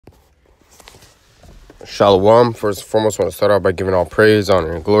Shalom. First and foremost, I want to start out by giving all praise,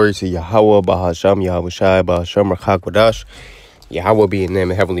 honor, and glory to Yahweh, Bahasham, Yahweh Shai, Bahasham, Rachak Yahweh being the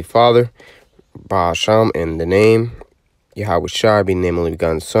name of Heavenly Father, Bahasham in the name, Yahweh Shai being the name of the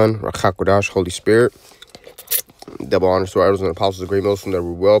begotten Son, Rachak Holy Spirit. Double honors to our elders and apostles of Great Millstone that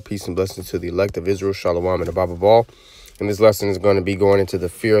were well. Peace and blessings to the elect of Israel, Shalom, and above of all. And this lesson is going to be going into the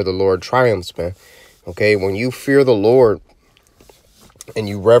fear of the Lord triumphs, man. Okay, when you fear the Lord and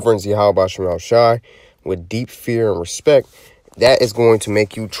you reverence Yahweh Bahasham Shai with deep fear and respect, that is going to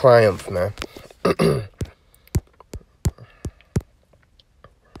make you triumph, man.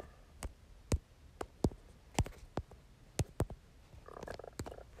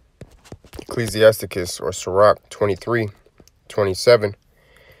 Ecclesiasticus or Sirach 23:27.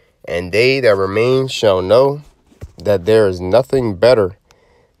 And they that remain shall know that there is nothing better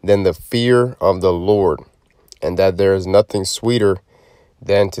than the fear of the Lord, and that there is nothing sweeter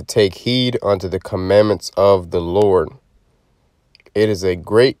than to take heed unto the commandments of the Lord. It is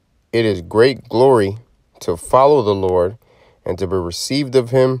great glory to follow the Lord, and to be received of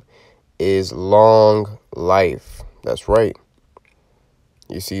him is long life. That's right.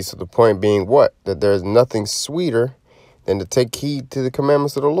 You see, so the point being what? That there is nothing sweeter than to take heed to the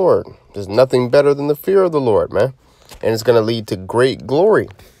commandments of the Lord. There's nothing better than the fear of the Lord, man. And it's going to lead to great glory.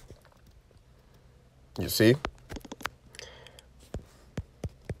 You see?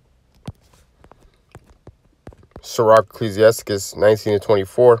 Sirach Ecclesiasticus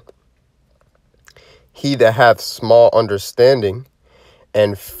 19:24. He that hath small understanding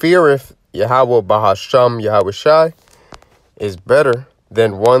and feareth Yahweh Bahasham Yahweh Shai is better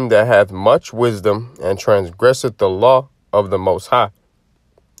than one that hath much wisdom and transgresseth the law of the Most High.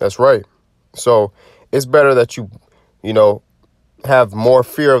 That's right. So it's better that you have more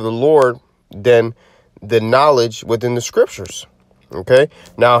fear of the Lord than the knowledge within the scriptures. Okay.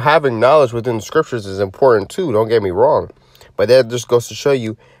 Now, having knowledge within the scriptures is important too. Don't get me wrong. But that just goes to show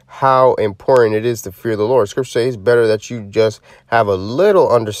you how important it is to fear the Lord. Scripture says it's better that you just have a little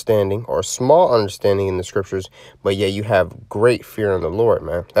understanding or small understanding in the scriptures, but yet you have great fear in the Lord,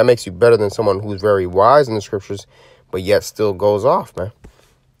 man. That makes you better than someone who's very wise in the scriptures, but yet still goes off, man.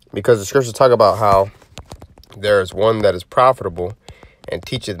 Because the scriptures talk about how there is one that is profitable and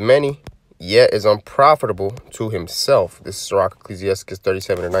teacheth many, yet is unprofitable to himself. This is Sirach Ecclesiasticus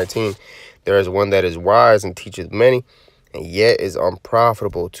 37:19. There is one that is wise and teacheth many, and yet is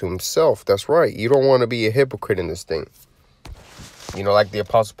unprofitable to himself. That's right. You don't want to be a hypocrite in this thing. Like the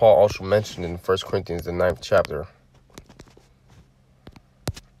Apostle Paul also mentioned in 1 Corinthians, the 9th chapter.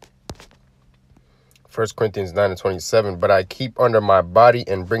 1 Corinthians 9:27. But I keep under my body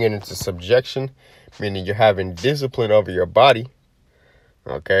and bring it into subjection, meaning you're having discipline over your body.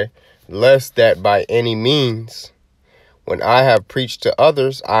 Okay. Lest that by any means, when I have preached to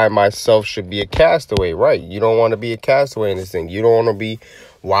others, I myself should be a castaway. Right. You don't want to be a castaway in this thing. You don't want to be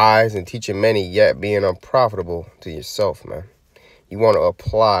wise and teaching many, yet being unprofitable to yourself, man. You want to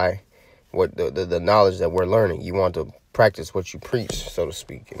apply what the knowledge that we're learning. You want to practice what you preach, so to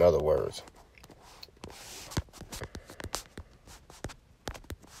speak, in other words.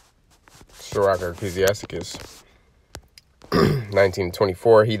 Sirach Ecclesiasticus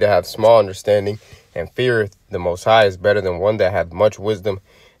 19:24. He that hath small understanding and feareth the Most High is better than one that hath much wisdom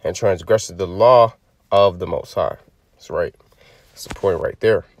and transgresseth the law of the Most High. That's right. That's the point right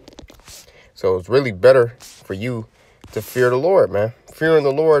there. So it's really better for you to fear the Lord, man. Fearing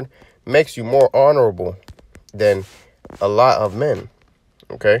the Lord makes you more honorable than a lot of men.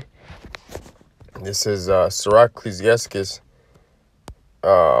 Okay. This is Sirach Ecclesiasticus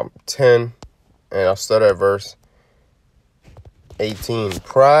 10, and I'll start at verse 18.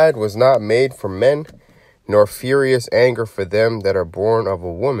 Pride was not made for men, nor furious anger for them that are born of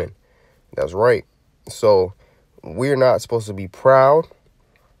a woman. That's right. So we're not supposed to be proud,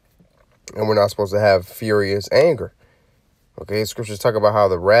 and we're not supposed to have furious anger. Okay, scriptures talk about how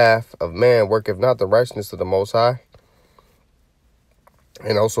the wrath of man worketh not the righteousness of the Most High.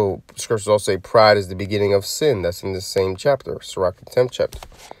 And also, scriptures also say pride is the beginning of sin. That's in the same chapter, Sirach, the 10th chapter.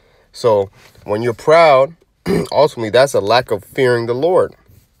 So when you're proud, ultimately, that's a lack of fearing the Lord.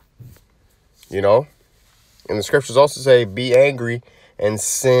 And the scriptures also say, be angry and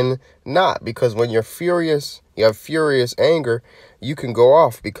sin not. Because when you're furious, you have furious anger, you can go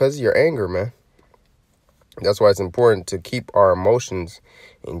off because of your anger, man. That's why it's important to keep our emotions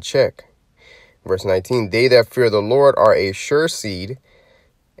in check. Verse 19, they that fear the Lord are a sure seed,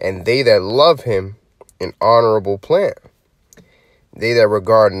 and they that love him an honorable plant. They that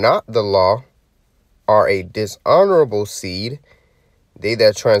regard not the law are a dishonorable seed. They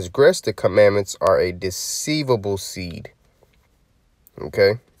that transgress the commandments are a deceivable seed.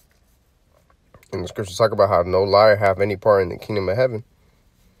 Okay. And the scriptures talk about how no liar have any part in the kingdom of heaven.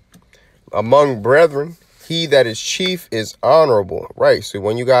 Among brethren, he that is chief is honorable. Right. So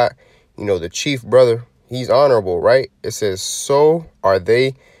when you got, the chief brother, he's honorable, right? It says, so are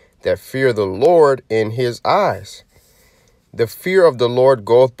they that fear the Lord in his eyes. The fear of the Lord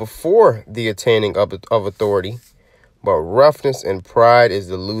goeth before the attaining of authority, but roughness and pride is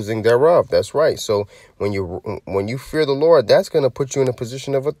the losing thereof. That's right. So when you fear the Lord, that's going to put you in a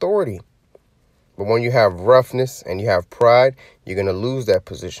position of authority. But when you have roughness and you have pride, you're going to lose that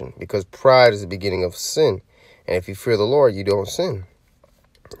position, because pride is the beginning of sin. And if you fear the Lord, you don't sin.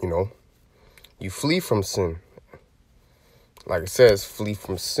 You flee from sin. Like it says, flee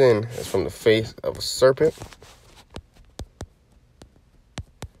from sin as from the face of a serpent.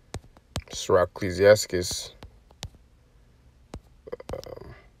 Sirach Ecclesiasticus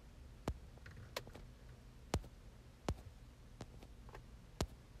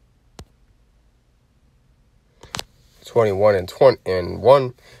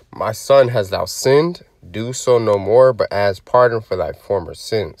 21:1. My son, hast thou sinned? Do so no more, but ask pardon for thy former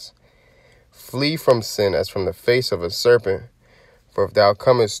sins. Flee from sin as from the face of a serpent, for if thou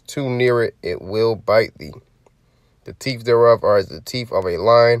comest too near it, it will bite thee. The teeth thereof are as the teeth of a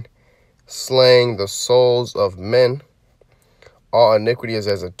lion, slaying the souls of men. All iniquity is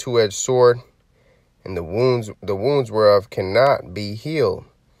as a two-edged sword, and the wounds whereof cannot be healed.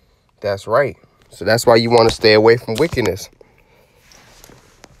 That's right. So that's why you want to stay away from wickedness,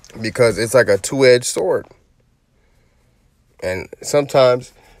 because it's like a two-edged sword. And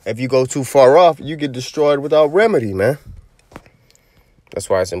sometimes if you go too far off, you get destroyed without remedy, man. That's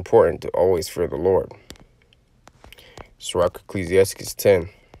why it's important to always fear the Lord. Sirach Ecclesiasticus 10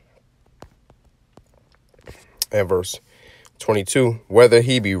 and verse 22. Whether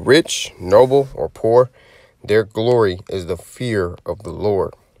he be rich, noble, or poor, their glory is the fear of the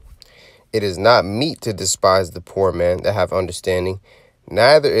Lord. It is not meet to despise the poor man that have understanding,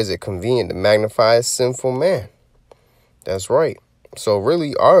 neither is it convenient to magnify a sinful man. That's right. So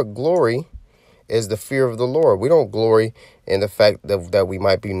really, our glory is the fear of the Lord. We don't glory in the fact that we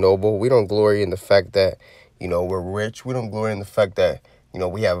might be noble. We don't glory in the fact that, we're rich. We don't glory in the fact that,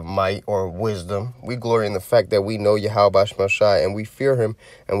 we have might or wisdom. We glory in the fact that we know Yahweh Shai and we fear him,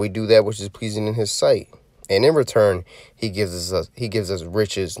 and we do that which is pleasing in his sight. And in return, he gives us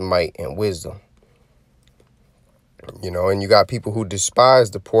riches, might, and wisdom. And you got people who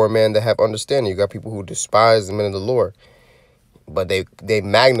despise the poor man that have understanding. You got people who despise the men of the Lord. But they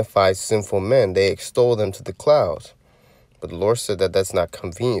magnify sinful men. They extol them to the clouds. But the Lord said that that's not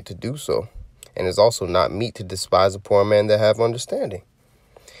convenient to do so. And it's also not meet to despise a poor man that have understanding.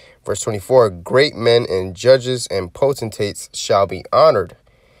 Verse 24, great men and judges and potentates shall be honored.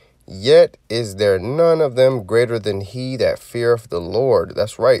 Yet is there none of them greater than he that feareth the Lord.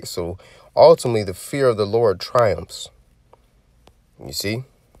 That's right. So ultimately, the fear of the Lord triumphs. You see?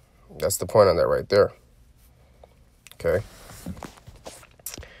 That's the point on that right there. Okay.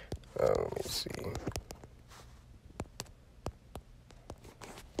 Let me see.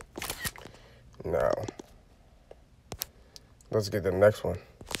 Now, let's get the next one.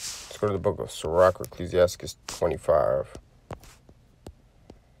 Let's go to the book of Sirach, Ecclesiasticus 25.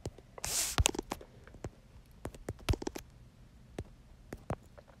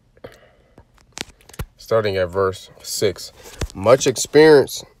 Starting at verse 6. Much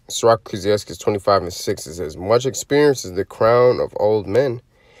experience, Sirach Ecclesiasticus 25 and 6, it says, much experience is the crown of old men,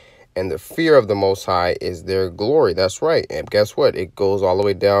 and the fear of the Most High is their glory. That's right. And guess what? It goes all the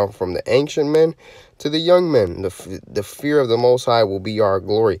way down from the ancient men to the young men. The fear of the Most High will be our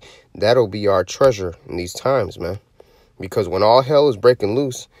glory. That'll be our treasure in these times, man. Because when all hell is breaking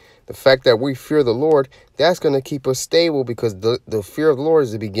loose, the fact that we fear the Lord, that's going to keep us stable, because the fear of the Lord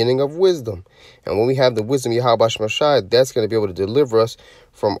is the beginning of wisdom. And when we have the wisdom of Yahweh Shai, that's going to be able to deliver us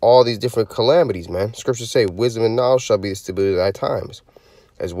from all these different calamities, man. Scriptures say wisdom and knowledge shall be the stability of thy times.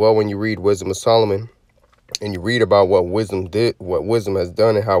 As well, when you read Wisdom of Solomon and you read about what wisdom did, what wisdom has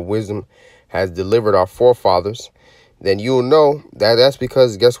done, and how wisdom has delivered our forefathers, then you'll know that that's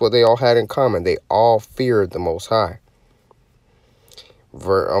because guess what they all had in common? They all feared the Most High. I'm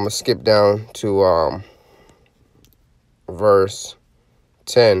going to skip down to verse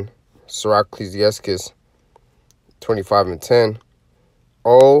 10, Sirach Ecclesiasticus 25 and 10.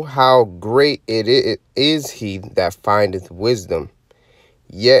 Oh, how great it is he that findeth wisdom.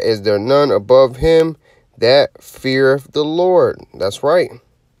 Yet is there none above him that feareth the Lord. That's right.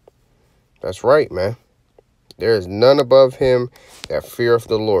 That's right, man. There is none above him that feareth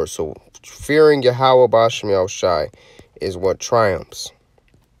the Lord. So fearing Yahweh Bashmiel Shai is what triumphs.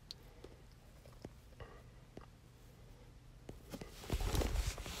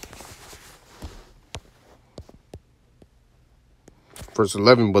 verse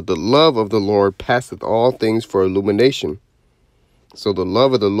 11, but the love of the Lord passeth all things for illumination. So the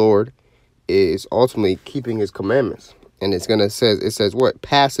love of the Lord is ultimately keeping his commandments. And it says what?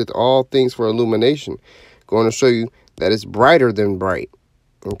 Passeth all things for illumination. Going to show you that it's brighter than bright.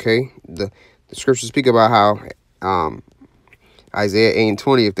 Okay? The scriptures speak about how Isaiah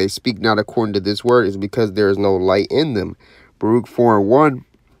 8:20, if they speak not according to this word, is because there is no light in them. Baruch 4:1,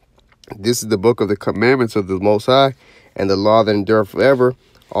 this is the book of the commandments of the Most High, and the law that endureth forever.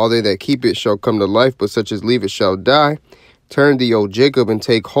 All they that keep it shall come to life, but such as leave it shall die. Turn thee, O Jacob, and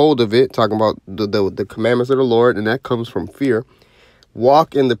take hold of it. Talking about the commandments of the Lord, and that comes from fear.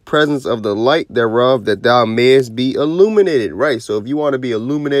 Walk in the presence of the light thereof, that thou mayest be illuminated. Right, so if you want to be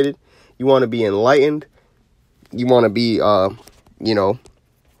illuminated, you want to be enlightened, you want to be,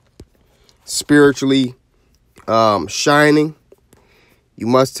 spiritually shining, you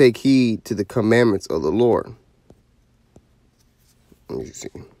must take heed to the commandments of the Lord. Let me see.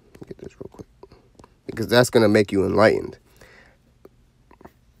 Let me get this real quick. Because that's going to make you enlightened.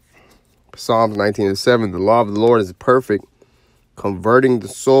 Psalms 19:7, the law of the Lord is perfect, converting the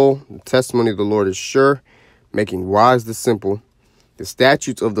soul. The testimony of the Lord is sure, making wise the simple. The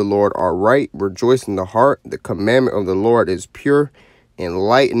statutes of the Lord are right, rejoicing the heart. The commandment of the Lord is pure,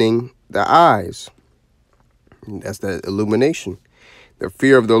 enlightening the eyes. And that's the illumination. The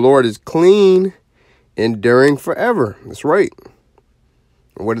fear of the Lord is clean, enduring forever. That's right.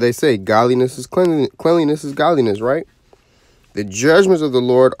 What do they say? Godliness is cleanliness. Cleanliness is godliness, right? The judgments of the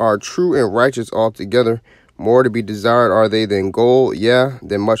Lord are true and righteous altogether. More to be desired are they than gold, yeah,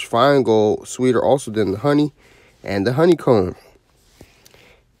 than much fine gold, sweeter also than the honey and the honeycomb.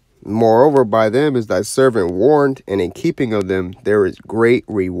 Moreover, by them is thy servant warned, and in keeping of them there is great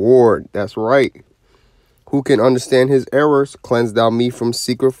reward. That's right. Who can understand his errors? Cleanse thou me from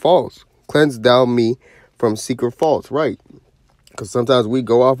secret faults. Cleanse thou me from secret faults, right? Because sometimes we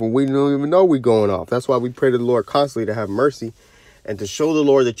go off and we don't even know we're going off. That's why we pray to the Lord constantly to have mercy. And to show the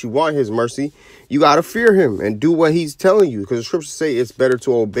Lord that you want his mercy, you got to fear him and do what he's telling you. Because the scriptures say it's better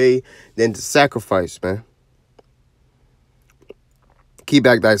to obey than to sacrifice, man. Keep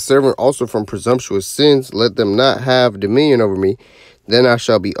back thy servant also from presumptuous sins. Let them not have dominion over me. Then I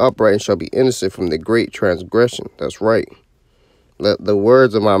shall be upright and shall be innocent from the great transgression. That's right. Let the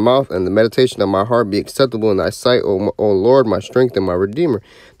words of my mouth and the meditation of my heart be acceptable in thy sight, O Lord, my strength and my redeemer.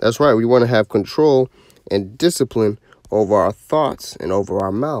 That's right. We want to have control and discipline over our thoughts and over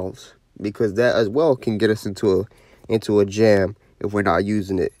our mouths, because that as well can get us into a jam if we're not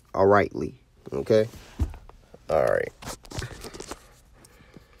using it rightly. Okay? All right.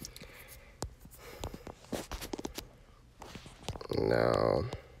 Now,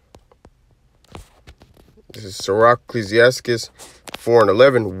 this is Sirach, Ecclesiasticus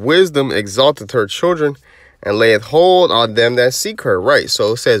 4:11. Wisdom exalteth her children, and layeth hold on them that seek her. Right,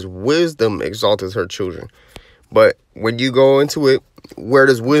 so it says wisdom exalteth her children. But when you go into it, where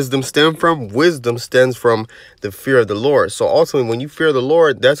does wisdom stem from? Wisdom stems from the fear of the Lord. So ultimately, when you fear the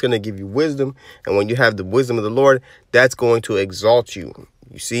Lord, that's going to give you wisdom. And when you have the wisdom of the Lord, that's going to exalt you.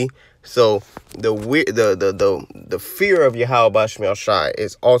 You see? So the fear of Yahweh Shemel Shai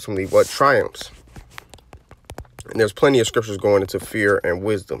is ultimately what triumphs. And there's plenty of scriptures going into fear and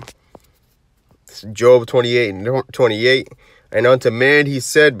wisdom. It's Job 28:28. And unto man he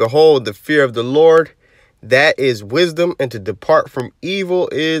said, behold, the fear of the Lord, that is wisdom, and to depart from evil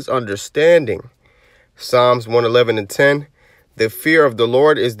is understanding. Psalms 111:10. The fear of the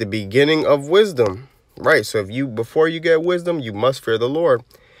Lord is the beginning of wisdom. Right. So before you get wisdom, you must fear the Lord.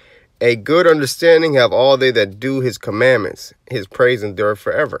 A good understanding have all they that do his commandments. His praise endureth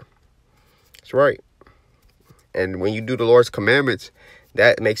forever. That's right. And when you do the Lord's commandments,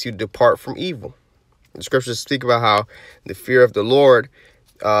 that makes you depart from evil. The scriptures speak about how the fear of the Lord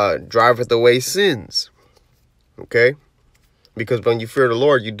driveth away sins. Okay? Because when you fear the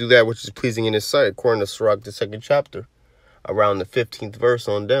Lord, you do that which is pleasing in his sight, according to Sirach, the 2nd chapter, around the 15th verse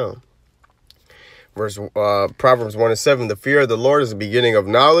on down. Proverbs 1:7, the fear of the Lord is the beginning of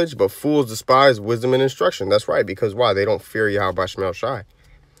knowledge, but fools despise wisdom and instruction. That's right, because why? They don't fear Yahweh Shemel Shai.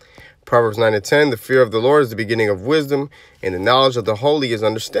 Proverbs 9:10, the fear of the Lord is the beginning of wisdom, and the knowledge of the holy is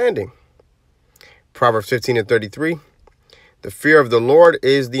understanding. Proverbs 15:33, the fear of the Lord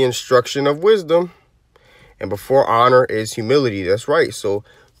is the instruction of wisdom, and before honor is humility. That's right. So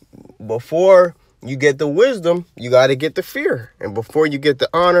before you get the wisdom, you got to get the fear. And before you get the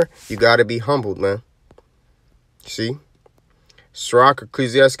honor, you got to be humbled, man. See? Sirach,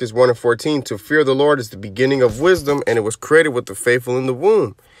 Ecclesiasticus 1:14, to fear the Lord is the beginning of wisdom, and it was created with the faithful in the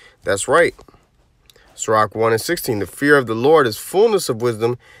womb. That's right. Sirach 1:16. The fear of the Lord is fullness of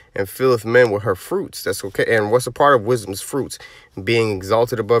wisdom, and filleth men with her fruits. That's okay. And what's a part of wisdom's fruits? Being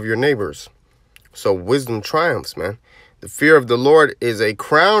exalted above your neighbors. So wisdom triumphs, man. The fear of the Lord is a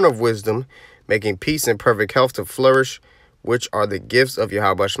crown of wisdom, making peace and perfect health to flourish, which are the gifts of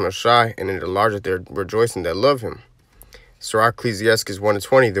Yahweh Shemashai, and it enlargeth their rejoicing that love him. Sirach Ecclesiastes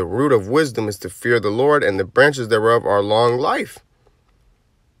 1:20. The root of wisdom is to fear the Lord, and the branches thereof are long life.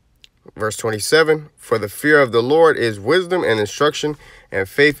 Verse 27, for the fear of the Lord is wisdom and instruction, and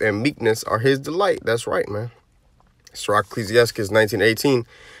faith and meekness are his delight. That's right, man. Sirach Ecclesiastes 19:18,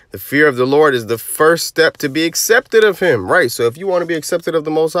 the fear of the Lord is the first step to be accepted of him. Right, so if you want to be accepted of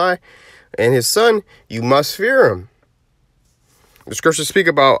the Most High and his son, you must fear him. The scriptures speak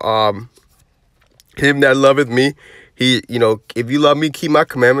about him that loveth me. He, if you love me, keep my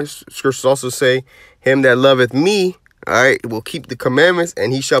commandments. Scriptures also say, him that loveth me, all right, will keep the commandments,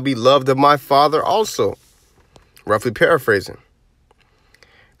 and he shall be loved of my Father also. Roughly paraphrasing.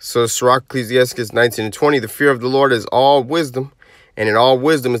 So Sirach Ecclesiastes 19:20, the fear of the Lord is all wisdom, and in all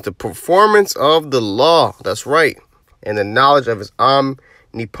wisdom is the performance of the law. That's right. And the knowledge of his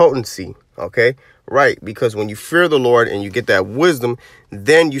omnipotency. Okay? Right. Because when you fear the Lord and you get that wisdom,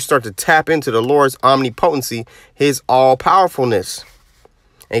 then you start to tap into the Lord's omnipotency, his all-powerfulness.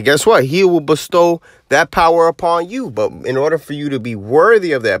 And guess what? He will bestow that power upon you. But in order for you to be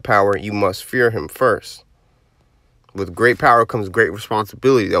worthy of that power, you must fear him first. With great power comes great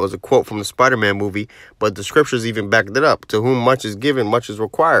responsibility. That was a quote from the Spider-Man movie, but the scriptures even backed it up. To whom much is given, much is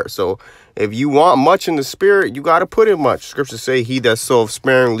required. So if you want much in the spirit, you got to put in much. Scriptures say, he that soweth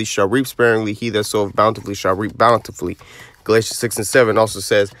sparingly shall reap sparingly. He that soweth bountifully shall reap bountifully. Galatians 6:7 also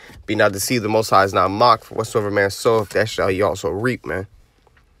says, be not deceived, the Most High is not mocked. For whatsoever man soweth, that shall he also reap, man.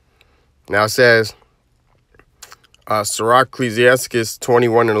 Now it says, Sirach Ecclesiastes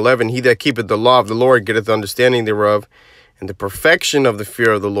 21:11, he that keepeth the law of the Lord getteth understanding thereof, and the perfection of the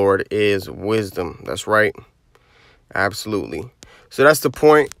fear of the Lord is wisdom. That's right. Absolutely. So that's the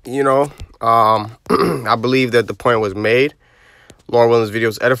point, I believe that the point was made. Lord willing, this video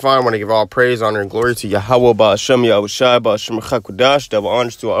is edifying. I want to give all praise, honor, and glory to Yahweh, Ba'ashem, Yahushai, Ba'ashem, Chakudash, double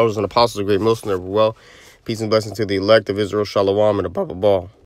honors to our elders and apostles, the great Muslim, well. Peace and blessings to the elect of Israel, Shalom, and above all.